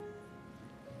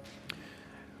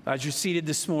As you're seated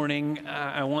this morning,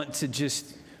 I want to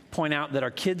just point out that our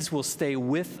kids will stay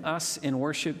with us in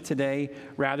worship today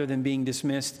rather than being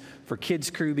dismissed for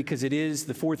Kids Crew because it is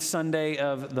the fourth Sunday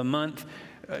of the month.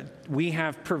 We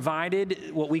have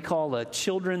provided what we call a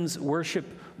children's worship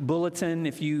bulletin.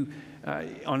 If you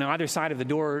on either side of the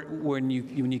door when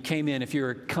you came in, if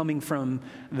you're coming from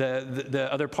the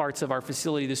other parts of our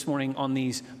facility this morning, on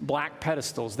these black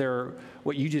pedestals, they're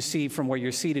what you just see from where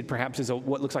you're seated perhaps is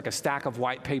what looks like a stack of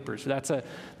white papers. That's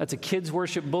a kids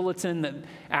worship bulletin that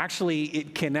actually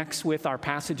it connects with our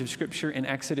passage of scripture in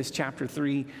Exodus chapter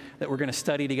 3 that we're going to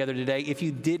study together today. If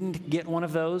you didn't get one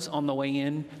of those on the way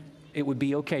in, it would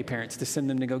be okay, parents, to send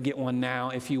them to go get one now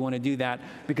if you want to do that,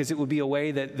 because it would be a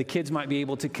way that the kids might be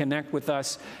able to connect with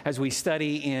us as we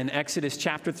study in Exodus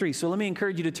chapter 3. So let me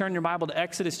encourage you to turn your Bible to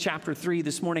Exodus chapter 3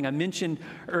 this morning. I mentioned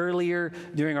earlier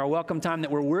during our welcome time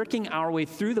that we're working our way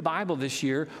through the Bible this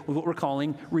year with what we're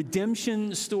calling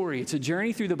Redemption Story. It's a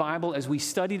journey through the Bible as we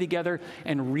study together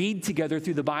and read together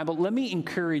through the Bible. Let me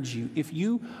encourage you, if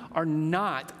you are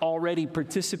not already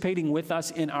participating with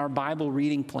us in our Bible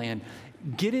reading plan,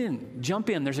 get in,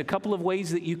 jump in. There's a couple of ways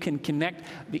that you can connect.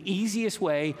 The easiest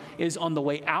way is on the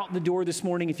way out the door this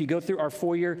morning. If you go through our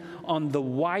foyer, on the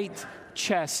white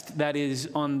chest that is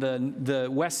on the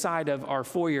west side of our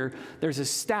foyer, there's a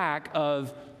stack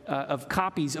of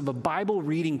copies of a Bible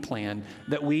reading plan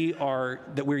that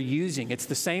we're using. It's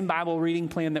the same Bible reading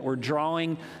plan that we're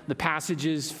drawing the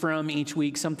passages from each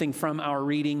week, something from our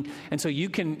reading. And so you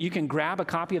can grab a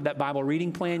copy of that Bible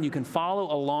reading plan. You can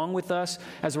follow along with us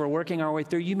as we're working our way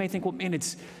through. You may think, well, man,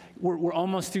 we're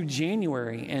almost through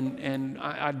January, and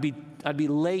I'd be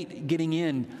late getting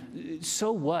in.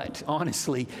 So what?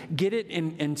 Honestly, get it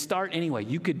and start anyway.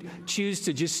 You could choose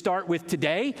to just start with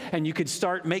today, and you could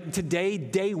make today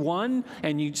day one,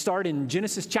 and you start in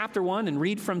Genesis chapter 1 and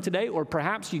read from today, or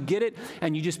perhaps you get it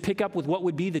and you just pick up with what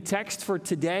would be the text for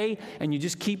today, and you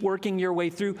just keep working your way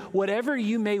through. Whatever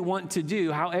you may want to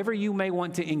do, however you may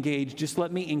want to engage, just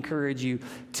let me encourage you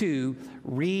to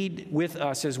read with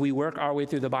us as we work our way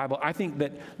through the Bible. I think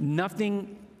that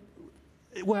nothing...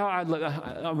 Well, I'm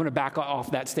going to back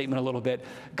off that statement a little bit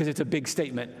because it's a big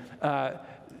statement.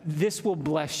 This will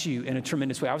bless you in a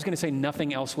tremendous way. I was going to say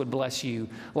nothing else would bless you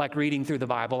like reading through the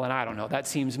Bible, and I don't know. That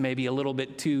seems maybe a little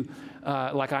bit too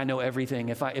like I know everything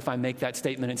if I make that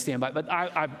statement and stand by it. But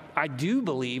I do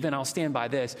believe, and I'll stand by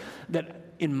this,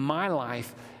 that in my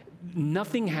life,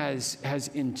 nothing has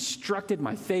instructed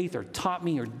my faith or taught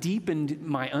me or deepened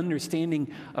my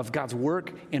understanding of God's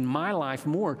work in my life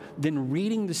more than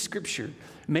reading the Scripture,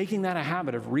 making that a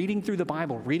habit of reading through the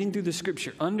Bible, reading through the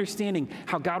Scripture, understanding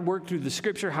how God worked through the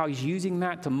Scripture, how He's using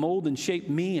that to mold and shape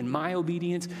me and my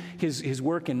obedience, His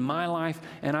work in my life.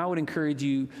 And I would encourage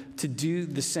you to do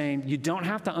the same. You don't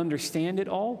have to understand it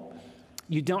all.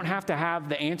 You don't have to have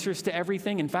the answers to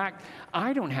everything. In fact,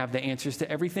 I don't have the answers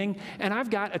to everything, and I've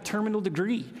got a terminal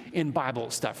degree in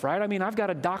Bible stuff, right? I mean, I've got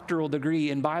a doctoral degree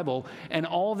in Bible, and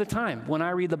all the time when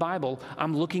I read the Bible,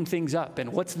 I'm looking things up,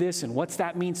 and what's this, and what's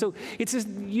that mean? So it's just,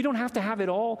 you don't have to have it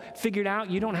all figured out.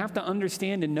 You don't have to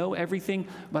understand and know everything,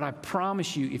 but I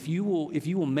promise you, if you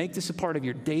will make this a part of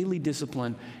your daily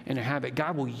discipline and a habit,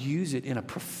 God will use it in a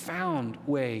profound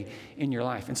way in your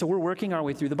life. And so we're working our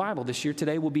way through the Bible this year.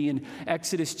 Today we'll be in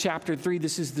Exodus chapter 3.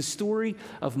 This is the story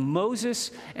of Moses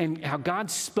and how God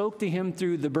spoke to him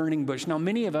through the burning bush. Now,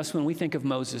 many of us, when we think of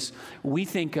Moses, we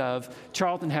think of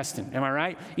Charlton Heston. Am I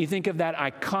right? You think of that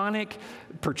iconic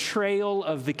portrayal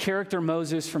of the character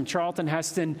Moses from Charlton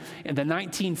Heston in the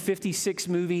 1956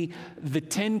 movie, The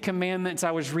Ten Commandments.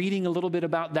 I was reading a little bit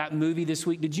about that movie this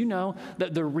week. Did you know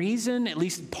that the reason, at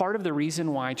least part of the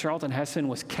reason why Charlton Heston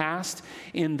was cast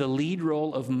in the lead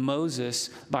role of Moses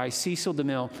by Cecil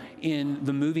DeMille in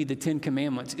the movie The Ten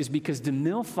Commandments is because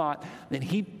DeMille thought that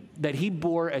he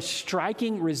bore a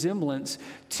striking resemblance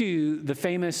to the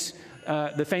famous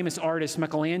artist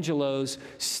Michelangelo's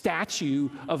statue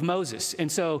of Moses. And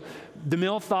so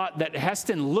DeMille thought that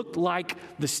Heston looked like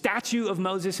the statue of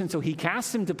Moses, and so he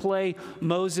cast him to play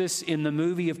Moses in the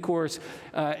movie, of course.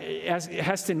 As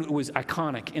Heston was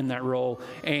iconic in that role,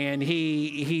 and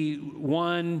he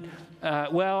won...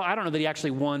 I don't know that he actually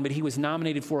won, but he was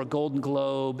nominated for a Golden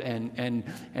Globe. And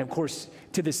of course,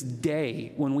 to this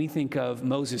day, when we think of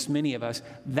Moses, many of us,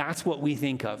 that's what we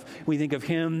think of. We think of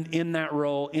him in that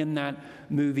role, in that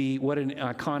movie. What an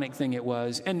iconic thing it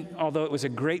was. And although it was a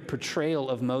great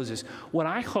portrayal of Moses, what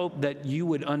I hope that you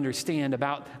would understand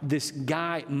about this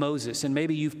guy, Moses, and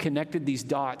maybe you've connected these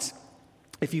dots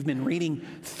if you've been reading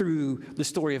through the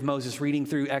story of Moses, reading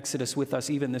through Exodus with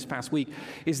us even this past week,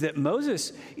 is that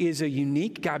Moses is a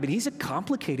unique guy, but he's a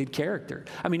complicated character.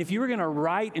 I mean, if you were going to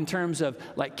write in terms of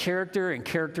like character and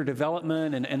character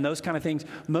development and those kind of things,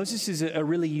 Moses is a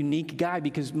really unique guy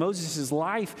because Moses'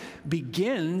 life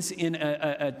begins in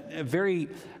a very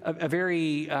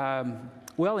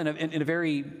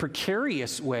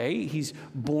precarious way. He's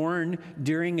born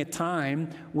during a time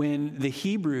when the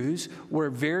Hebrews were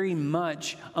very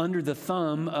much under the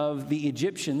thumb of the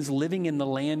Egyptians living in the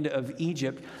land of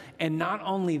Egypt. And not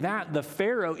only that, the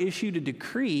Pharaoh issued a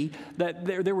decree that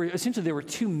there were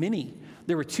too many.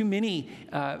 There were too many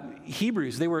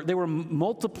Hebrews. They were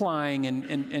multiplying,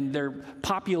 and their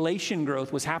population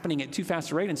growth was happening at too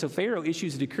fast a rate. And so Pharaoh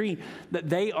issues a decree that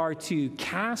they are to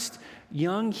cast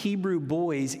young Hebrew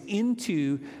boys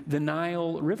into the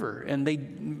Nile River. And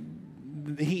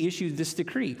he issued this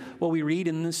decree. Well, we read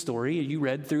in the story, you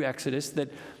read through Exodus,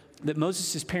 that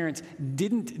Moses' parents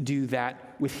didn't do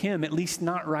that with him, at least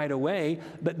not right away.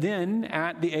 But then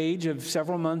at the age of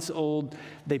several months old,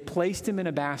 they placed him in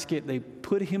a basket. They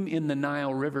put him in the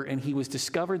Nile River, and he was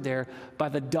discovered there by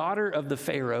the daughter of the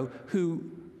Pharaoh who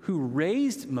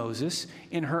raised Moses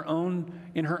in her own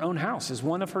house as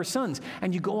one of her sons.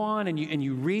 And you go on and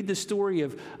you read the story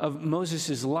of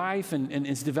Moses' life and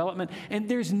his development. And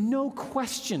there's no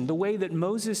question the way that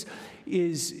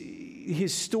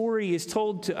his story is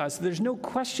told to us, there's no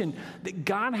question that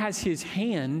God has his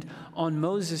hand on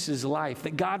Moses' life,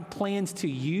 that God plans to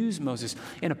use Moses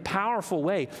in a powerful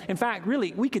way. In fact,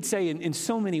 really, we could say in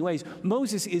so many ways,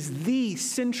 Moses is the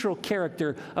central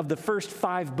character of the first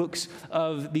 5 books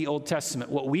of the Old Testament,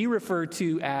 what we refer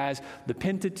to as the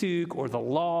Pentateuch or the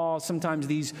Law. Sometimes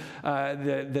the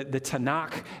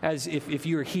Tanakh, as if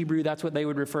you're Hebrew, that's what they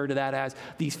would refer to that as.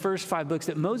 These first 5 books,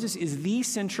 that Moses is the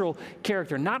central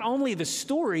character, not only the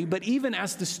story, but even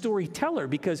as the storyteller,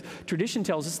 because tradition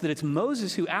tells us that it's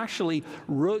Moses who actually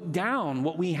wrote down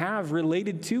what we have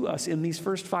related to us in these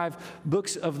first 5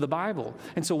 books of the Bible.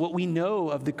 And so what we know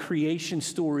of the creation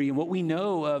story and what we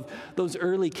know of those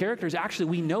early characters, actually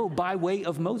we know by way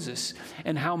of Moses,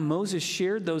 and how Moses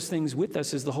shared those things with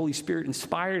us as the Holy Spirit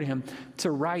inspired him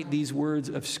to write these words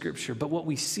of Scripture. But what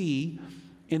we see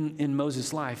in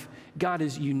Moses' life, God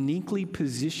has uniquely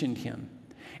positioned him.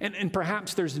 And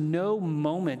perhaps there's no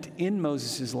moment in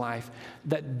Moses' life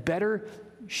that better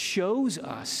shows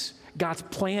us God's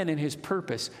plan and his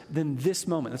purpose than this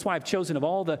moment. That's why I've chosen, of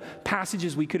all the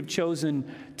passages we could have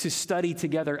chosen to study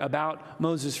together about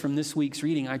Moses from this week's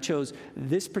reading, I chose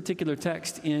this particular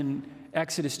text in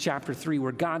Exodus chapter 3,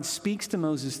 where God speaks to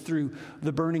Moses through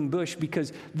the burning bush,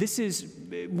 because this is,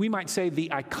 we might say, the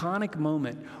iconic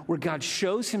moment where God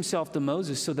shows himself to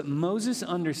Moses so that Moses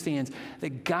understands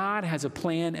that God has a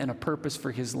plan and a purpose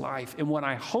for his life. And what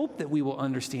I hope that we will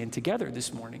understand together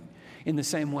this morning in the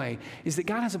same way is that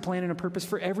God has a plan and a purpose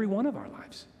for every one of our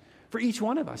lives, for each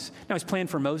one of us. Now, his plan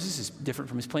for Moses is different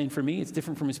from his plan for me. It's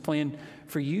different from his plan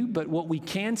for you. But what we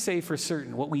can say for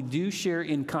certain, what we do share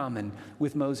in common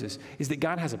with Moses, is that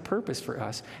God has a purpose for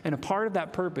us. And a part of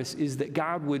that purpose is that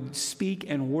God would speak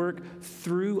and work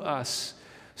through us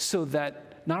so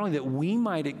that not only that we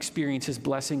might experience his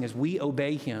blessing as we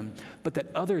obey him, but that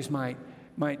others might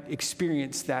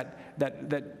experience that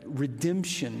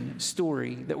redemption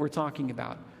story that we're talking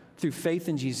about. Through faith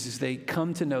in Jesus, they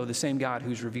come to know the same God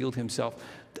who's revealed himself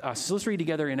to us. So let's read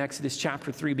together in Exodus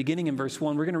chapter 3, beginning in verse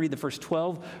 1. We're going to read the first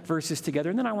 12 verses together,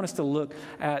 and then I want us to look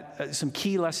at some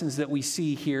key lessons that we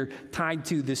see here tied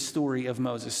to this story of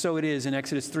Moses. So it is in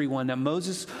Exodus 3:1. Now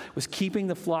Moses was keeping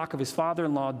the flock of his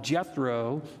father-in-law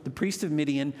Jethro, the priest of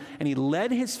Midian, and he led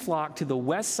his flock to the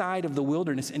west side of the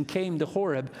wilderness and came to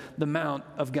Horeb, the mount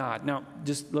of God. Now,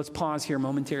 just let's pause here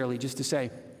momentarily just to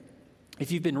say,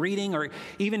 if you've been reading, or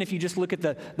even if you just look at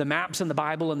the maps in the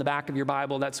Bible, in the back of your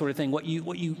Bible, that sort of thing, what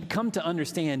you come to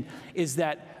understand is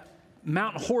that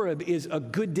Mount Horeb is a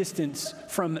good distance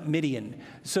from Midian.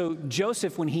 So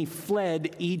Joseph, when he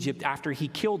fled Egypt after he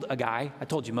killed a guy, I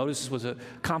told you Moses was a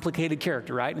complicated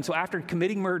character, right? And so after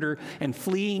committing murder and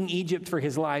fleeing Egypt for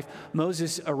his life,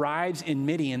 Moses arrives in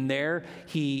Midian. There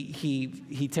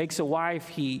he takes a wife.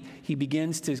 He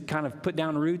begins to kind of put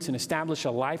down roots and establish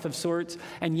a life of sorts.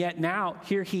 And yet now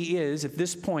here he is at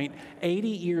this point, 80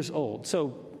 years old.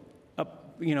 So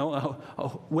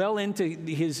well into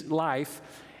his life.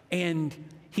 And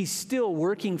he's still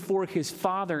working for his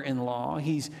father-in-law.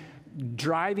 He's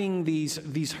driving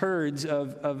these herds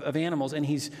of animals, and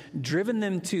he's driven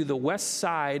them to the west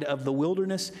side of the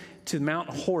wilderness to Mount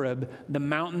Horeb, the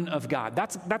mountain of God.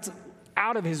 That's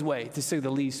out of his way, to say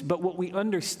the least. But what we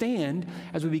understand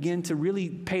as we begin to really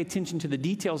pay attention to the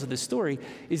details of the story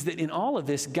is that in all of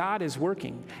this, God is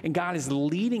working, and God is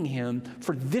leading him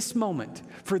for this moment,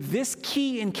 for this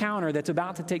key encounter that's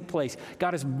about to take place.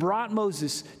 God has brought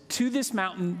Moses to this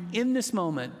mountain in this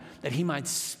moment that he might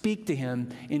speak to him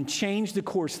and change the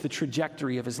course, the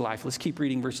trajectory of his life. Let's keep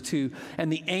reading verse 2.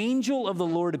 And the angel of the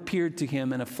Lord appeared to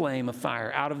him in a flame of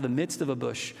fire out of the midst of a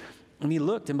bush. And he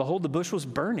looked, and behold, the bush was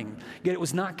burning, yet it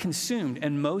was not consumed.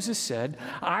 And Moses said,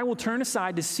 I will turn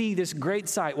aside to see this great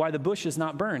sight, why the bush is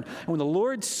not burned. And when the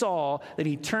Lord saw that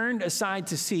he turned aside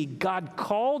to see, God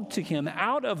called to him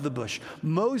out of the bush,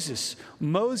 Moses,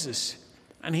 Moses.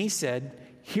 And he said,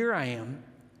 here I am.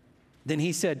 Then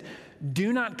he said,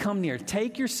 do not come near.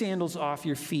 Take your sandals off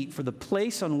your feet, for the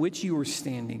place on which you are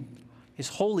standing is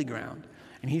holy ground.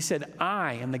 And he said,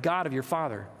 I am the God of your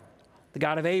father, the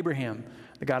God of Abraham,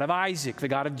 the God of Isaac, the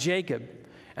God of Jacob.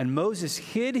 And Moses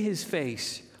hid his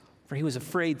face, for he was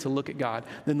afraid to look at God.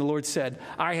 Then the Lord said,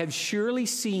 I have surely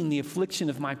seen the affliction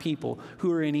of my people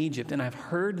who are in Egypt, and I've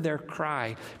heard their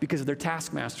cry because of their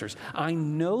taskmasters. I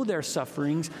know their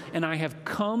sufferings, and I have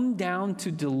come down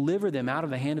to deliver them out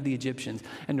of the hand of the Egyptians,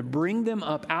 and to bring them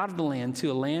up out of the land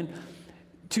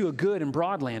to a good and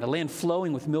broad land, a land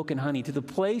flowing with milk and honey, to the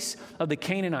place of the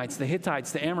Canaanites, the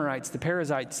Hittites, the Amorites, the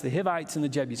Perizzites, the Hivites, and the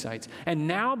Jebusites. And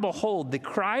now, behold, the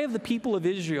cry of the people of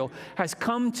Israel has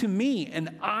come to me,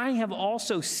 and I have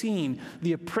also seen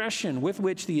the oppression with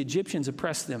which the Egyptians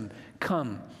oppress them.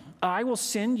 Come, I will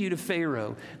send you to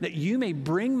Pharaoh, that you may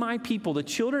bring my people, the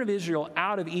children of Israel,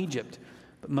 out of Egypt.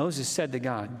 But Moses said to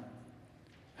God,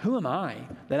 who am I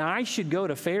that I should go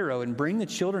to Pharaoh and bring the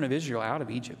children of Israel out of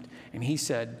Egypt? And he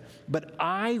said, but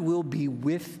I will be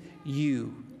with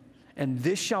you, and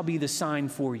this shall be the sign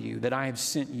for you that I have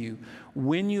sent you.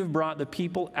 When you have brought the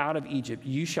people out of Egypt,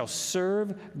 you shall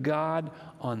serve God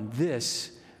on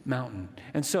this mountain.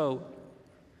 And so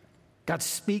God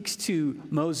speaks to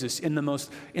Moses in the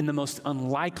most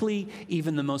unlikely,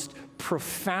 even the most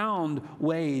profound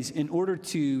ways in order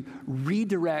to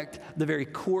redirect the very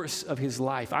course of his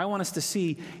life. I want us to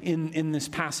see in this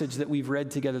passage that we've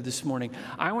read together this morning,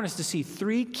 I want us to see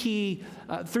three key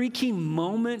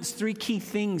moments, three key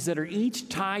things that are each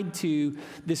tied to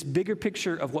this bigger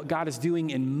picture of what God is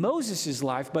doing in Moses'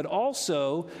 life, but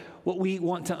also what we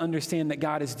want to understand that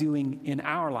God is doing in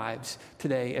our lives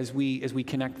today as we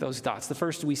connect those dots. The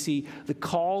first, we see the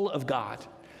call of God,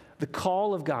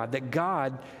 that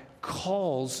God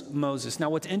calls Moses.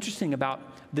 Now, what's interesting about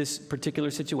this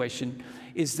particular situation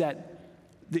is that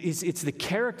it's the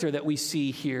character that we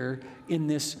see here in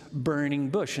this burning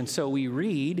bush. And so we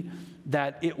read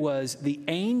that it was the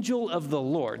angel of the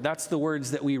Lord. That's the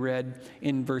words that we read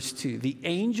in verse 2. The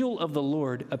angel of the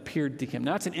Lord appeared to him.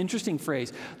 Now, that's an interesting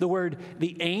phrase. The word,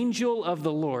 the angel of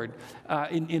the Lord,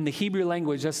 in the Hebrew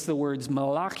language, that's the words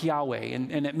Malach Yahweh,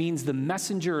 and it means the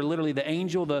messenger, or literally the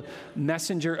angel, the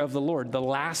messenger of the Lord. The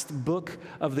last book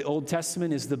of the Old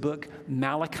Testament is the book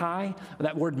Malachi.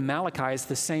 That word Malachi is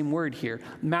the same word here.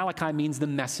 Malachi means the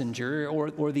messenger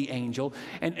or the angel.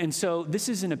 And so this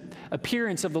is an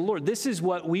appearance of the Lord. This is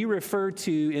what we refer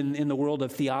to in the world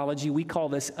of theology. We call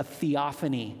this a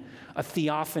theophany,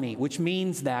 which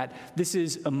means that this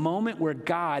is a moment where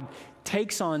God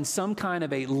takes on some kind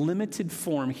of a limited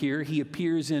form here. He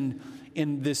appears in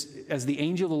this as the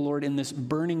angel of the Lord in this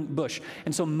burning bush.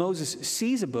 And so Moses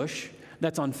sees a bush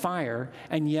that's on fire,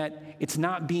 and yet it's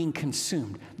not being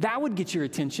consumed. That would get your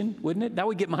attention, wouldn't it? That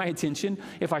would get my attention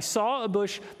if I saw a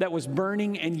bush that was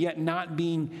burning and yet not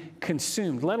being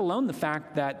consumed, let alone the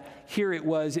fact that here it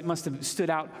must have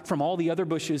stood out from all the other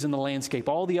bushes in the landscape,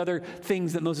 all the other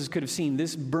things that Moses could have seen.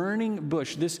 This burning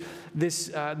bush, this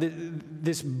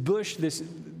bush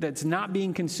that's not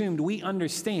being consumed, we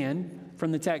understand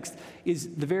from the text is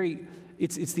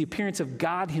it's the appearance of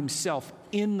God himself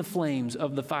in the flames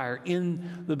of the fire,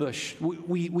 in the bush.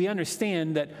 We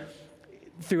understand that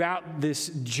throughout this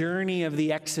journey of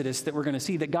the Exodus that we're going to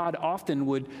see, that God often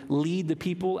would lead the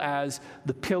people as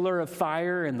the pillar of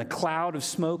fire and the cloud of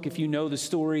smoke. If you know the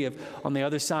story of on the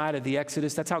other side of the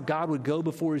Exodus, that's how God would go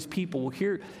before his people. Well,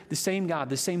 here, the same God,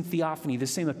 the same theophany, the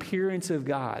same appearance of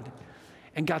God.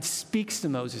 And God speaks to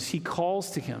Moses. He calls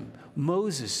to him,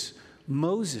 Moses,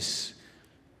 Moses.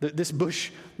 This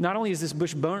bush, not only is this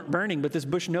bush burning, but this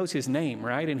bush knows his name,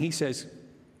 right? And he says,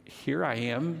 here I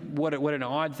am. What an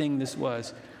odd thing this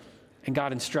was. And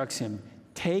God instructs him,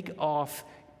 take off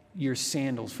your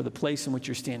sandals, for the place in which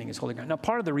you're standing is holy ground. Now,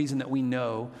 part of the reason that we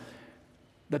know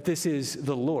that this is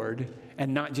the Lord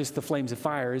and not just the flames of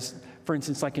fire. For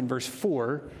instance, like in verse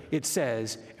 4, it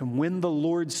says, and when the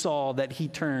Lord saw that he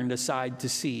turned aside to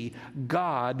see,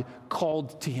 God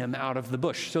called to him out of the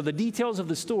bush. So the details of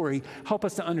the story help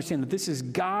us to understand that this is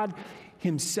God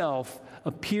himself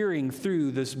appearing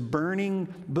through this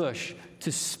burning bush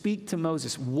to speak to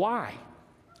Moses. Why?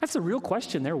 That's a real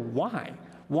question there. Why?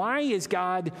 Why is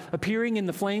God appearing in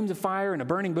the flames of fire in a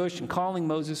burning bush and calling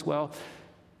Moses? Well,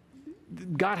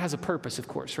 God has a purpose, of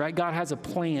course, right? God has a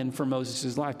plan for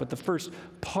Moses' life. But the first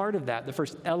part of that, the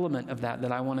first element of that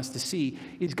I want us to see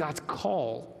is God's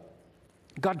call.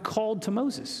 God called to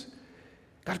Moses.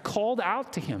 God called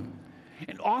out to him.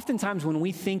 And oftentimes when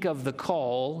we think of the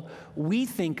call, we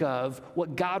think of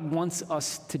what God wants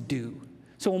us to do.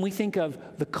 So when we think of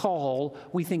the call,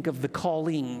 we think of the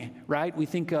calling, right? We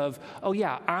think of, oh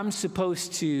yeah, I'm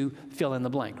supposed to fill in the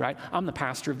blank, right? I'm the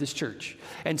pastor of this church.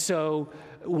 And so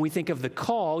when we think of the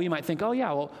call, you might think, oh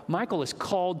yeah, well, Michael is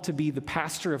called to be the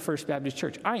pastor of First Baptist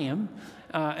Church. I am.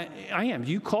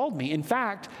 You called me. In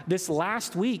fact, this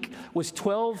last week was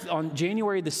on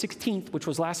January the 16th, which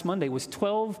was last Monday, was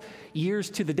 12 years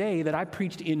to the day that I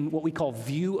preached in what we call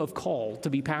View of Call to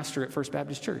be pastor at First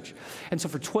Baptist Church. And so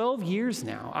for 12 years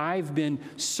now, I've been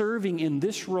serving in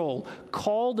this role,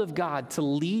 called of God to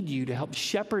lead you, to help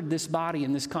shepherd this body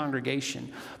and this congregation.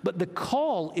 But the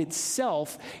call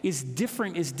itself is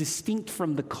different, is distinct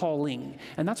from the calling.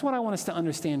 And that's what I want us to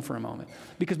understand for a moment.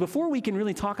 Because before we can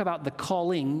really talk about the calling,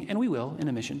 and we will in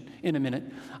a minute,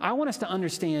 I want us to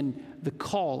understand the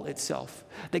call itself,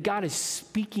 that God is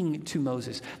speaking to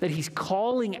Moses, that he's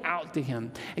calling out to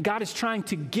him, and God is trying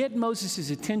to get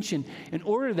Moses' attention in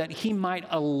order that he might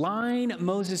align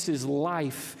Moses'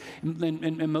 life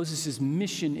and Moses'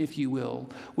 mission, if you will,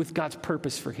 with God's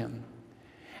purpose for him.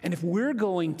 And if we're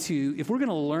going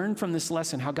to learn from this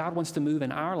lesson how God wants to move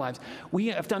in our lives, we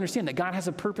have to understand that God has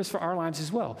a purpose for our lives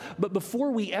as well. But before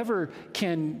we ever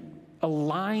can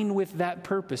align with that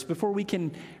purpose, before we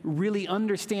can really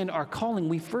understand our calling,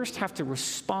 we first have to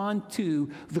respond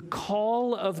to the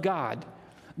call of God,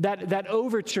 that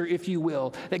overture, if you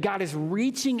will, that God is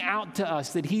reaching out to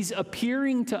us, that he's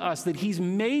appearing to us, that he's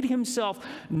made himself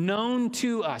known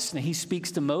to us. Now, he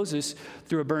speaks to Moses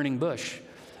through a burning bush.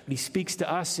 He speaks to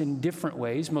us in different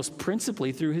ways, most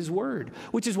principally through his word,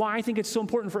 which is why I think it's so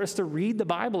important for us to read the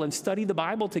Bible and study the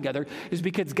Bible together, is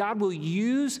because God will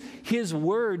use his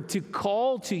word to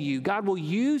call to you. God will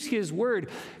use his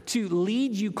word to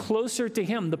lead you closer to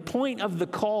him. The point of the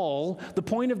call, the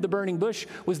point of the burning bush,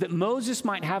 was that Moses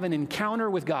might have an encounter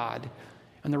with God.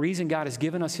 And the reason God has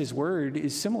given us his word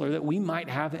is similar, that we might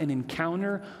have an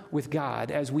encounter with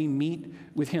God as we meet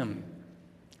with him.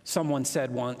 Someone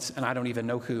said once, and I don't even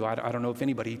know who, I don't know if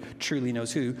anybody truly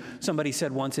knows who, somebody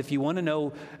said once, if you want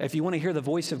to hear the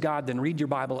voice of God, then read your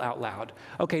Bible out loud.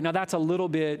 Okay, now that's a little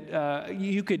bit,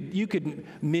 you could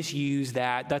misuse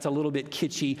that. That's a little bit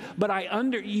kitschy, but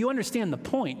you understand the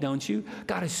point, don't you?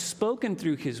 God has spoken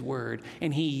through his word,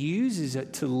 and he uses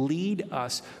it to lead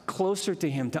us closer to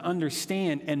him, to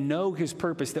understand and know his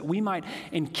purpose, that we might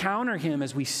encounter him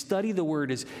as we study the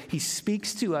word, as he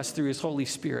speaks to us through his Holy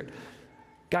Spirit.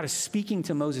 God is speaking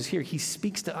to Moses here. He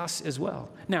speaks to us as well.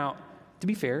 Now, to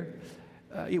be fair,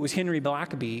 it was Henry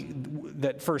Blackaby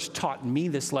that first taught me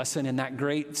this lesson in that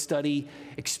great study,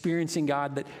 Experiencing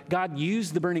God, that God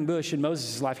used the burning bush in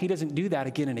Moses' life. He doesn't do that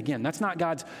again and again. That's not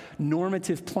God's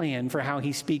normative plan for how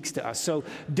he speaks to us. So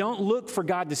don't look for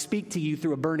God to speak to you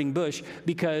through a burning bush,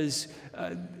 because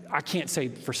I can't say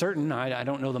for certain. I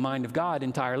don't know the mind of God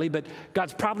entirely, but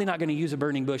God's probably not going to use a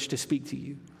burning bush to speak to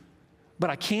you. But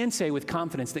I can say with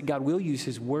confidence that God will use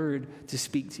his word to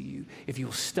speak to you if you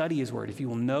will study his word, if you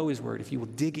will know his word, if you will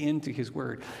dig into his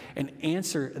word and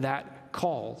answer that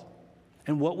call.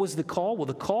 And what was the call? Well,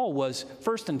 the call was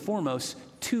first and foremost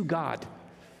to God.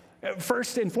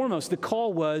 First and foremost, the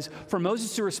call was for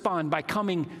Moses to respond by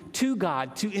coming to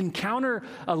God, to encounter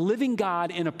a living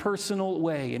God in a personal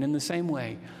way. And in the same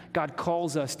way, God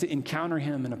calls us to encounter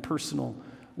him in a personal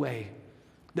way,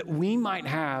 that we might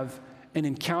have an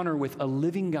encounter with a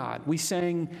living God. We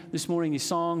sang this morning these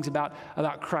songs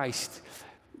about Christ.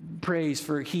 Praise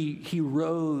for he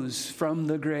rose from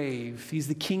the grave. He's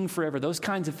the king forever. Those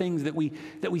kinds of things that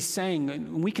we sang.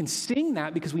 And we can sing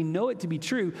that because we know it to be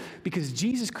true, because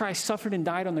Jesus Christ suffered and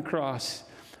died on the cross,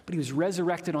 but he was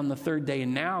resurrected on the third day,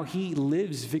 and now he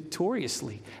lives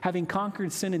victoriously, having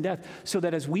conquered sin and death, so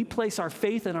that as we place our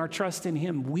faith and our trust in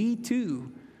him, we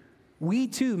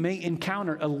too may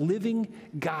encounter a living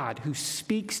God who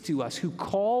speaks to us, who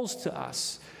calls to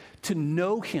us to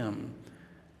know him.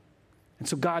 And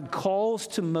so God calls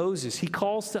to Moses. He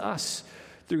calls to us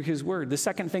through his word. The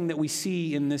second thing that we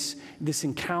see in this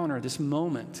encounter, this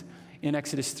moment in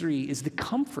Exodus 3 is the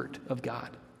comfort of God.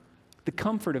 The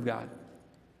comfort of God.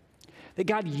 That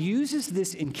God uses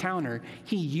this encounter,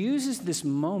 he uses this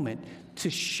moment to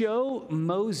show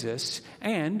Moses,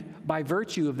 and by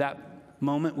virtue of that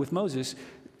moment with Moses,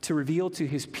 to reveal to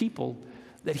his people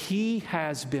that he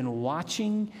has been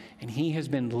watching and he has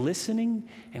been listening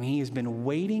and he has been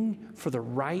waiting for the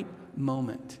right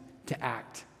moment to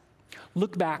act.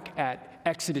 Look back at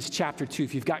Exodus chapter 2.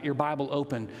 If you've got your Bible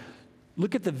open,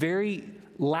 look at the very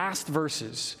last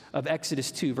verses of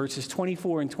Exodus 2, verses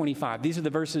 24 and 25. These are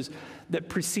the verses that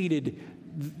preceded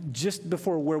just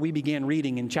before where we began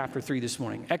reading in chapter 3 this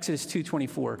morning. Exodus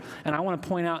 2:24. And I want to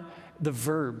point out the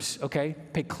verbs, okay?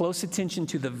 Pay close attention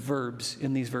to the verbs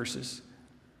in these verses.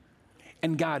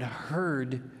 And God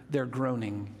heard their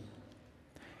groaning.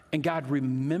 And God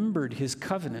remembered his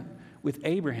covenant with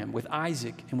Abraham, with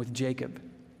Isaac, and with Jacob.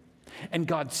 And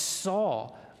God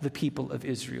saw the people of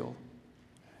Israel.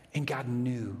 And God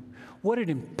knew. What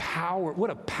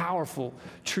a powerful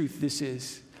truth this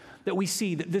is. That we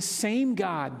see that this same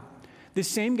God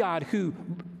who,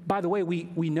 by the way,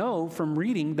 we know from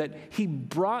reading that he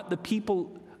brought the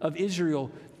people of Israel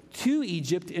to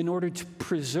Egypt in order to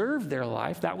preserve their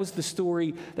life. That was the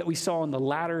story that we saw in the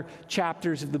latter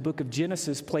chapters of the book of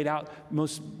Genesis, played out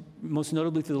most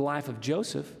notably through the life of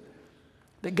Joseph.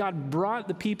 That God brought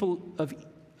the people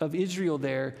of Israel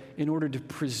there in order to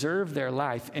preserve their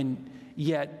life, and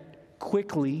yet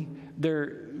quickly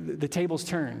the tables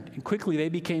turned, and quickly they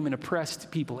became an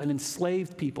oppressed people, an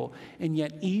enslaved people. And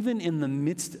yet even in the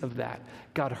midst of that,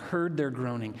 God heard their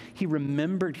groaning. He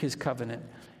remembered his covenant.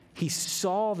 He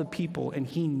saw the people and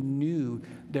he knew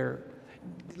their...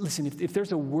 Listen, if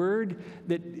there's a word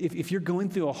that, if you're going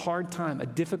through a hard time, a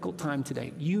difficult time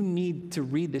today, you need to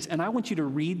read this. And I want you to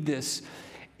read this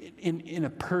in a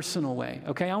personal way,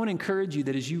 okay? I want to encourage you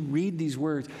that as you read these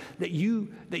words, that you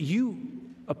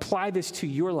apply this to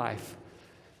your life.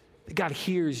 That God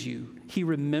hears you. He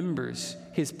remembers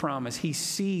his promise. He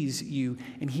sees you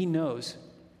and he knows.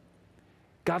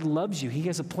 God loves you. He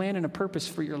has a plan and a purpose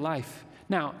for your life.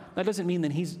 Now, that doesn't mean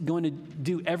that he's going to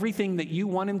do everything that you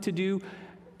want him to do,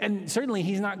 and certainly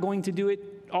he's not going to do it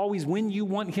always when you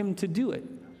want him to do it.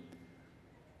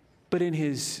 But in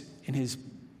his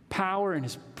power and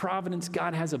his providence,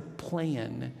 God has a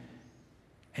plan,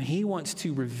 and he wants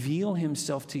to reveal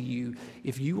himself to you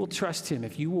if you will trust him,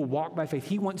 if you will walk by faith.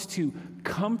 He wants to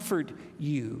comfort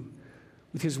you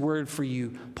with his word for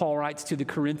you. Paul writes to the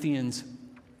Corinthians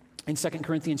in 2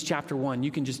 Corinthians chapter 1,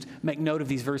 you can just make note of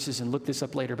these verses and look this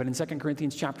up later. But in 2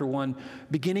 Corinthians chapter 1,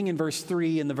 beginning in verse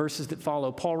 3 and the verses that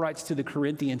follow, Paul writes to the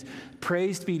Corinthians,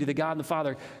 "Praise be to the God and the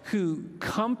Father who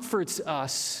comforts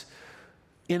us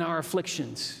in our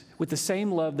afflictions with the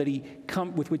same love that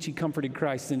with which he comforted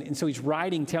Christ." And so he's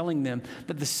writing, telling them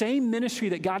that the same ministry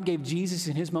that God gave Jesus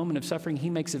in his moment of suffering, he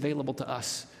makes available to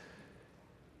us.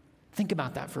 Think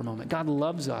about that for a moment. God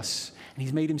loves us, and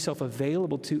he's made himself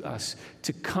available to us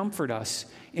to comfort us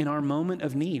in our moment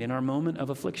of need, in our moment of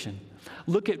affliction.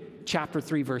 Look at chapter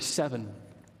 3, verse 7.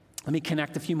 Let me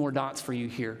connect a few more dots for you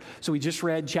here. So we just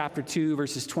read chapter 2,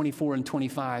 verses 24 and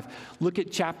 25. Look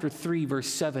at chapter 3, verse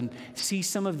 7. See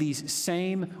some of these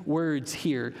same words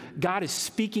here. God is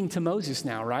speaking to Moses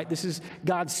now, right? This is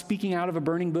God speaking out of a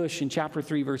burning bush in chapter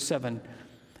 3, verse 7.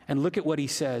 And look at what he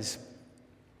says.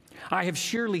 "I have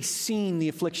surely seen the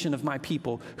affliction of my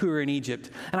people who are in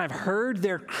Egypt, and I've heard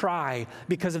their cry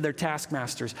because of their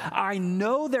taskmasters. I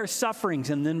know their sufferings."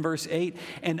 And then verse 8,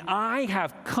 "And I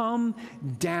have come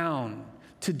down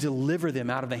to deliver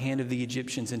them out of the hand of the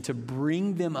Egyptians and to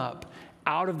bring them up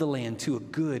out of the land to a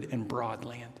good and broad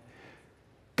land."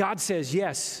 God says,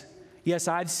 yes,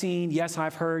 I've seen, yes,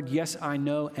 I've heard, yes, I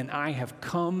know, and I have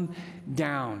come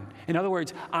down. In other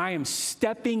words, I am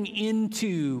stepping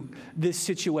into this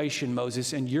situation,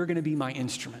 Moses, and you're going to be my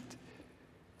instrument.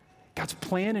 God's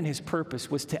plan and his purpose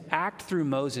was to act through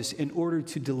Moses in order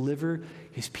to deliver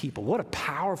his people. What a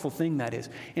powerful thing that is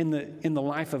in the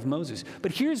life of Moses.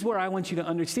 But here's where I want you to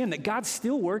understand that God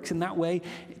still works in that way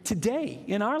today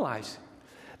in our lives.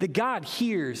 That God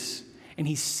hears and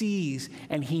he sees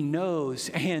and he knows,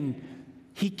 and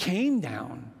he came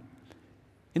down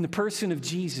in the person of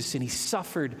Jesus, and he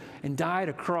suffered and died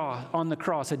on the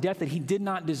cross, a death that he did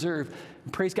not deserve.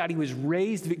 And praise God, he was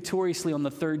raised victoriously on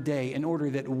the third day in order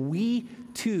that we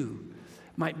too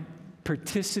might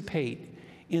participate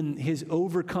in his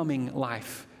overcoming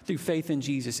life through faith in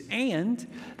Jesus, and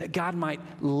that God might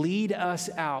lead us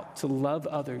out to love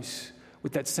others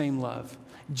with that same love.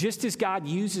 Just as God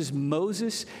uses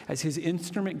Moses as his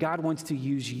instrument, God wants to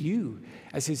use you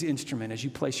as his instrument as you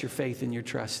place your faith and your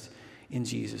trust in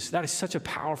Jesus. That is such a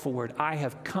powerful word. I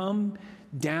have come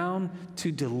down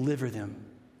to deliver them.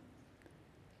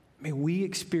 May we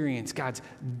experience God's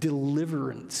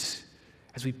deliverance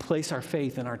as we place our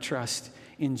faith and our trust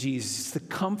in Jesus. It's the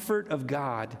comfort of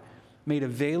God made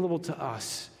available to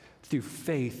us through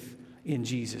faith in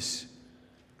Jesus.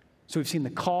 So we've seen the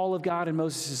call of God in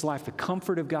Moses' life, the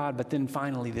comfort of God, but then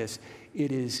finally this,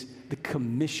 it is the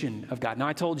commission of God. Now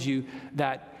I told you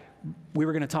that we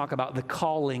were going to talk about the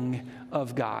calling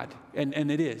of God, and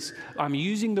it is. I'm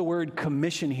using the word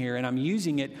commission here, and I'm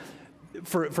using it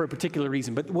for a particular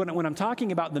reason. But when I'm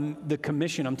talking about the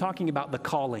commission, I'm talking about the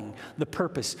calling, the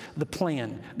purpose, the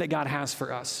plan that God has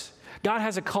for us. God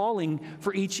has a calling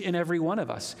for each and every one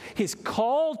of us. His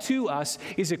call to us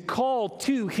is a call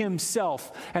to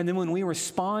himself. And then when we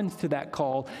respond to that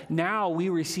call, now we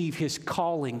receive his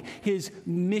calling, his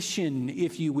mission,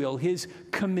 if you will. His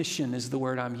commission is the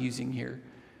word I'm using here.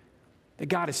 That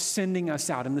God is sending us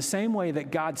out in the same way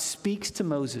that God speaks to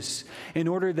Moses in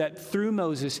order that through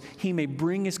Moses he may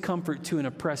bring his comfort to an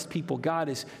oppressed people. God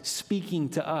is speaking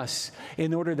to us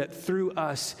in order that through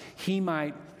us he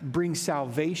might bring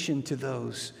salvation to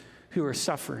those who are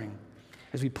suffering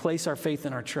as we place our faith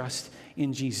and our trust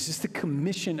in Jesus. It's the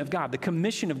commission of God. The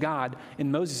commission of God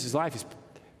in Moses' life is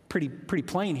pretty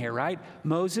plain here, right?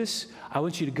 Moses, I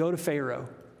want you to go to Pharaoh.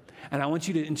 And I want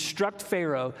you to instruct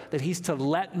Pharaoh that he's to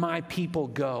let my people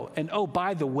go. And oh,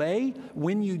 by the way,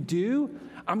 when you do,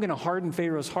 I'm going to harden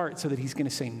Pharaoh's heart so that he's going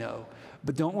to say no.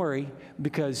 But don't worry,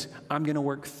 because I'm going to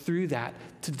work through that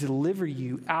to deliver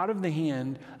you out of the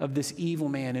hand of this evil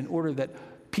man in order that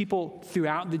people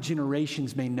throughout the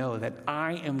generations may know that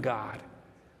I am God.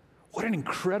 What an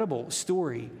incredible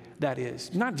story that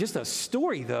is. Not just a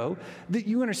story, though, that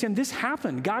you understand this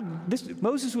happened.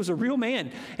 Moses was a real man,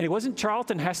 and it wasn't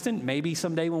Charlton Heston. Maybe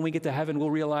someday when we get to heaven, we'll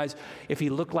realize if he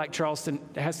looked like Charlton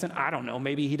Heston. I don't know.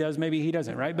 Maybe he does, maybe he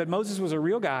doesn't, right? But Moses was a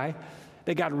real guy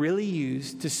that God really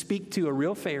used to speak to a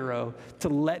real Pharaoh to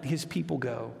let his people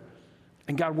go.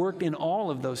 And God worked in all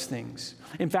of those things.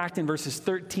 In fact, in verses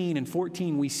 13 and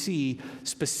 14, we see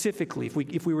specifically,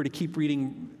 if we were to keep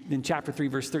reading in chapter 3,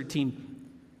 verse 13,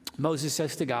 Moses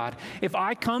says to God, if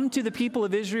I come to the people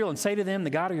of Israel and say to them, the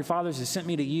God of your fathers has sent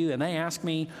me to you, and they ask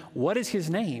me, what is his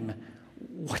name?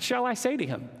 What shall I say to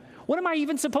him? What am I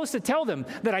even supposed to tell them?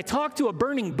 That I talked to a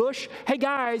burning bush? Hey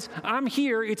guys, I'm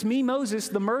here. It's me, Moses,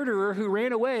 the murderer who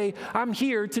ran away. I'm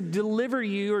here to deliver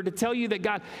you or to tell you that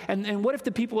God... And what if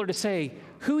the people are to say,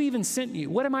 who even sent you?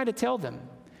 What am I to tell them?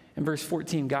 In verse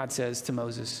 14, God says to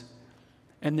Moses,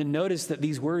 and then notice that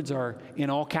these words are in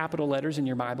all capital letters in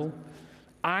your Bible.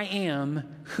 I am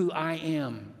who I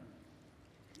am.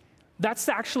 That's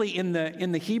actually in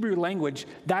the Hebrew language,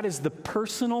 that is the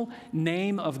personal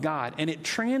name of God. And it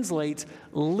translates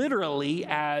literally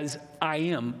as I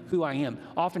am who I am.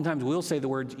 Oftentimes we'll say the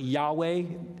word Yahweh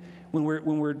when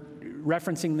we're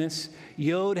referencing this.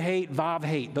 Yod, Hate, Vav,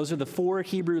 Hate. Those are the four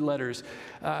Hebrew letters.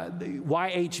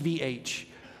 YHVH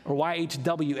or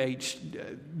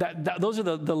YHWH. Those are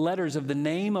the letters of the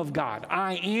name of God.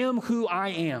 I am who I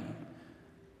am.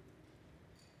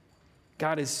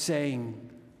 God is saying,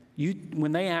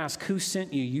 when they ask who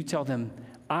sent you, you tell them,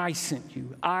 I sent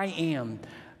you. I am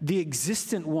the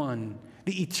existent one,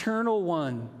 the eternal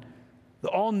one, the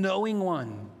all-knowing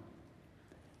one.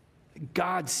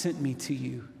 God sent me to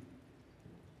you.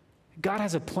 God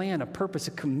has a plan, a purpose,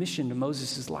 a commission to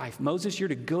Moses' life. Moses, you're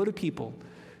to go to people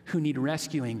who need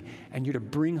rescuing, and you're to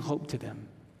bring hope to them.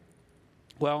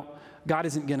 Well, I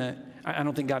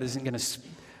don't think God isn't going to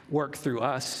work through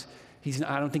us.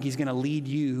 I don't think he's going to lead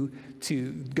you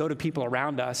to go to people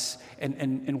around us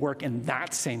and work in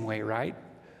that same way, right?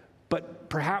 But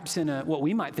perhaps in what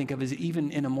we might think of as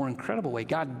even in a more incredible way,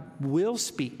 God will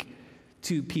speak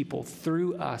to people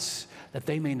through us that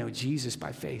they may know Jesus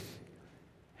by faith.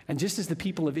 And just as the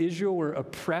people of Israel were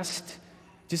oppressed,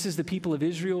 just as the people of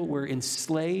Israel were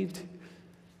enslaved,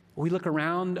 we look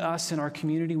around us in our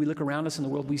community, we look around us in the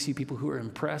world, we see people who are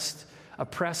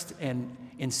oppressed and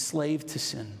enslaved to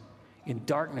sin. In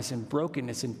darkness, in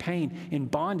brokenness, in pain, in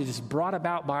bondage, is brought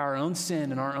about by our own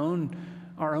sin and our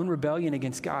own rebellion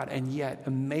against God. And yet,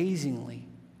 amazingly,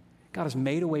 God has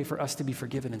made a way for us to be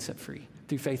forgiven and set free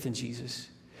through faith in Jesus.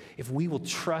 If we will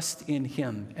trust in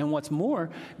him. And what's more,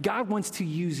 God wants to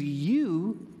use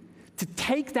you to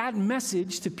take that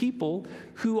message to people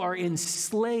who are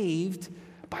enslaved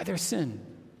by their sin.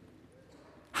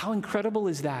 How incredible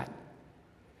is that?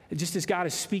 Just as God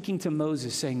is speaking to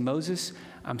Moses, saying, Moses,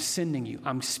 I'm sending you.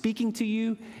 I'm speaking to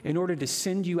you in order to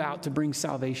send you out to bring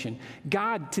salvation.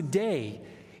 God today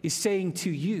is saying to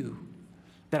you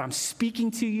that I'm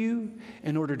speaking to you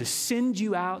in order to send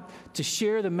you out to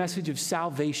share the message of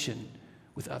salvation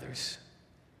with others.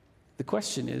 The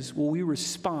question is, will we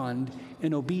respond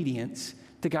in obedience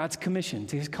to God's commission,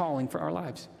 to his calling for our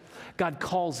lives? God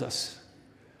calls us.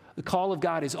 The call of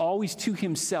God is always to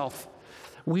himself.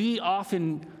 We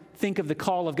often think of the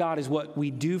call of God as what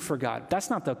we do for God. That's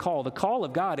not the call. The call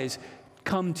of God is,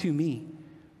 come to me.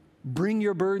 Bring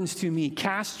your burdens to me.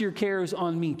 Cast your cares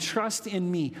on me. Trust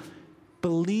in me.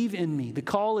 Believe in me. The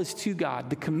call is to God.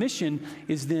 The commission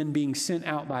is then being sent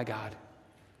out by God,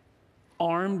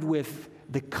 armed with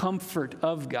the comfort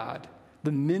of God,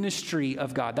 the ministry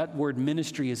of God. That word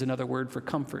ministry is another word for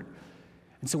comfort.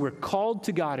 And so we're called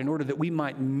to God in order that we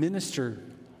might minister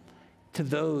to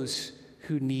those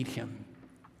who need him.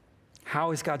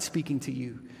 How is God speaking to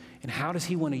you? And how does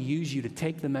he want to use you to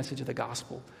take the message of the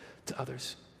gospel to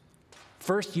others?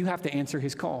 First, you have to answer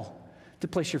his call, to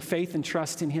place your faith and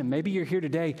trust in him. Maybe you're here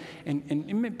today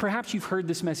and perhaps you've heard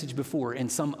this message before in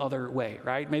some other way,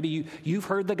 right? Maybe you've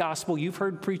heard the gospel, you've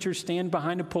heard preachers stand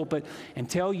behind a pulpit and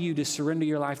tell you to surrender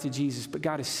your life to Jesus, but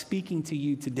God is speaking to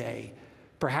you today,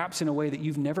 perhaps in a way that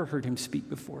you've never heard him speak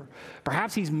before.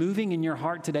 Perhaps he's moving in your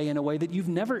heart today in a way that you've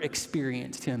never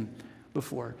experienced him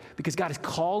before, because God is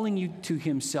calling you to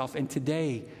himself, and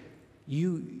today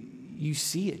you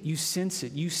see it, you sense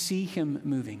it, you see him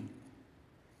moving.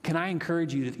 Can I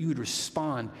encourage you that you would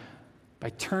respond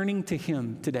by turning to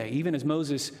him today, even as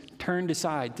Moses turned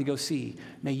aside to go see?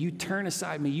 May you turn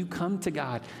aside, may you come to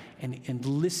God and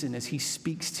listen as he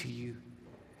speaks to you,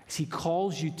 as he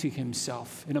calls you to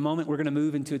himself. In a moment, we're going to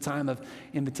move into a time of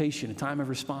invitation, a time of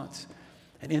response.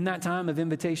 And in that time of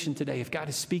invitation today, if God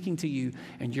is speaking to you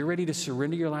and you're ready to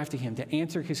surrender your life to him, to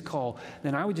answer his call,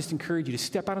 then I would just encourage you to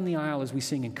step out on the aisle as we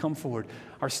sing and come forward.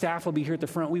 Our staff will be here at the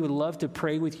front. We would love to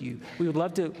pray with you. We would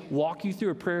love to walk you through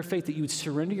a prayer of faith that you would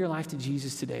surrender your life to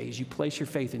Jesus today as you place your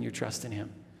faith and your trust in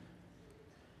him.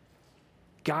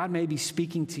 God may be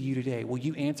speaking to you today. Will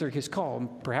you answer his call?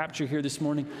 Perhaps you're here this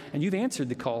morning and you've answered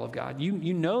the call of God.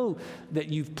 You know that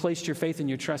you've placed your faith and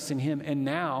your trust in him, and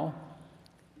now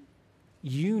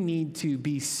you need to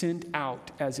be sent out,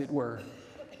 as it were.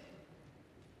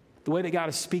 The way that God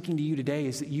is speaking to you today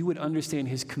is that you would understand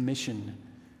his commission,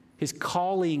 his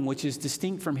calling, which is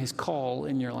distinct from his call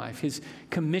in your life, his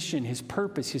commission, his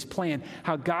purpose, his plan,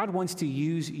 how God wants to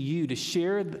use you to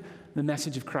share the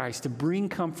message of Christ, to bring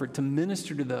comfort, to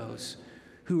minister to those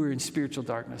who are in spiritual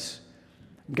darkness.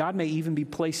 God may even be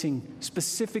placing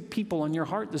specific people on your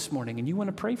heart this morning, and you want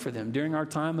to pray for them during our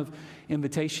time of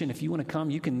invitation. If you want to come,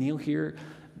 you can kneel here.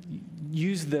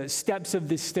 Use the steps of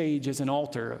this stage as an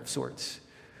altar of sorts,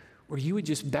 where you would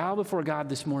just bow before God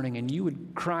this morning and you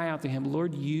would cry out to him,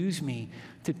 Lord, use me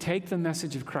to take the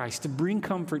message of Christ, to bring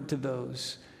comfort to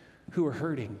those who are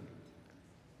hurting.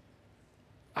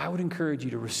 I would encourage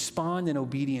you to respond in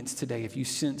obedience today if you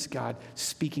sense God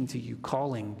speaking to you,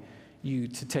 calling you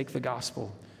to take the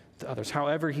gospel to others,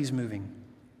 however he's moving.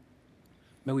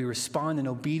 May we respond in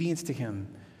obedience to him,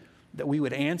 that we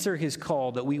would answer his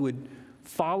call, that we would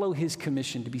follow his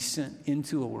commission to be sent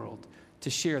into a world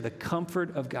to share the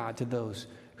comfort of God to those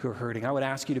who are hurting. I would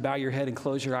ask you to bow your head and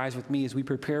close your eyes with me as we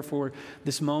prepare for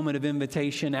this moment of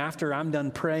invitation. After I'm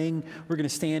done praying, we're going to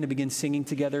stand and begin singing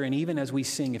together. And even as we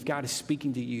sing, if God is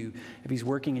speaking to you, if he's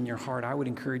working in your heart, I would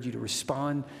encourage you to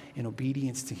respond in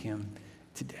obedience to him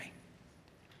today.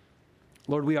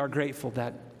 Lord, we are grateful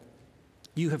that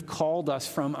you have called us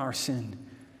from our sin.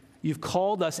 You've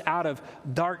called us out of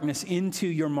darkness into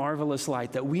your marvelous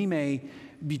light, that we may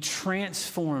be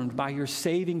transformed by your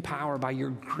saving power, by your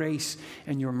grace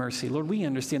and your mercy. Lord, we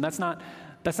understand that's not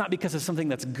because of something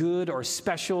that's good or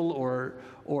special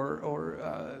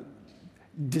or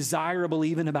desirable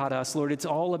even about us. Lord, it's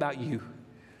all about you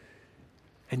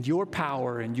and your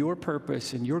power and your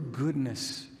purpose and your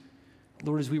goodness.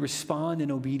 Lord, as we respond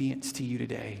in obedience to you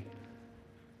today,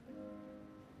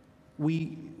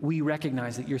 we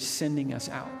recognize that you're sending us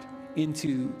out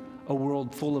into a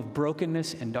world full of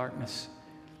brokenness and darkness.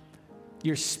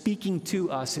 You're speaking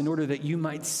to us in order that you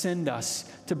might send us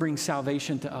to bring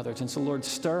salvation to others. And so, Lord,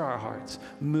 stir our hearts,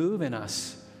 move in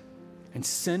us, and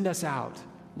send us out,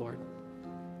 Lord,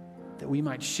 that we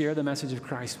might share the message of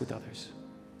Christ with others.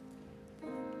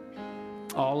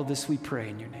 All of this we pray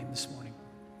in your name this morning.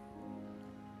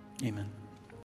 Amen.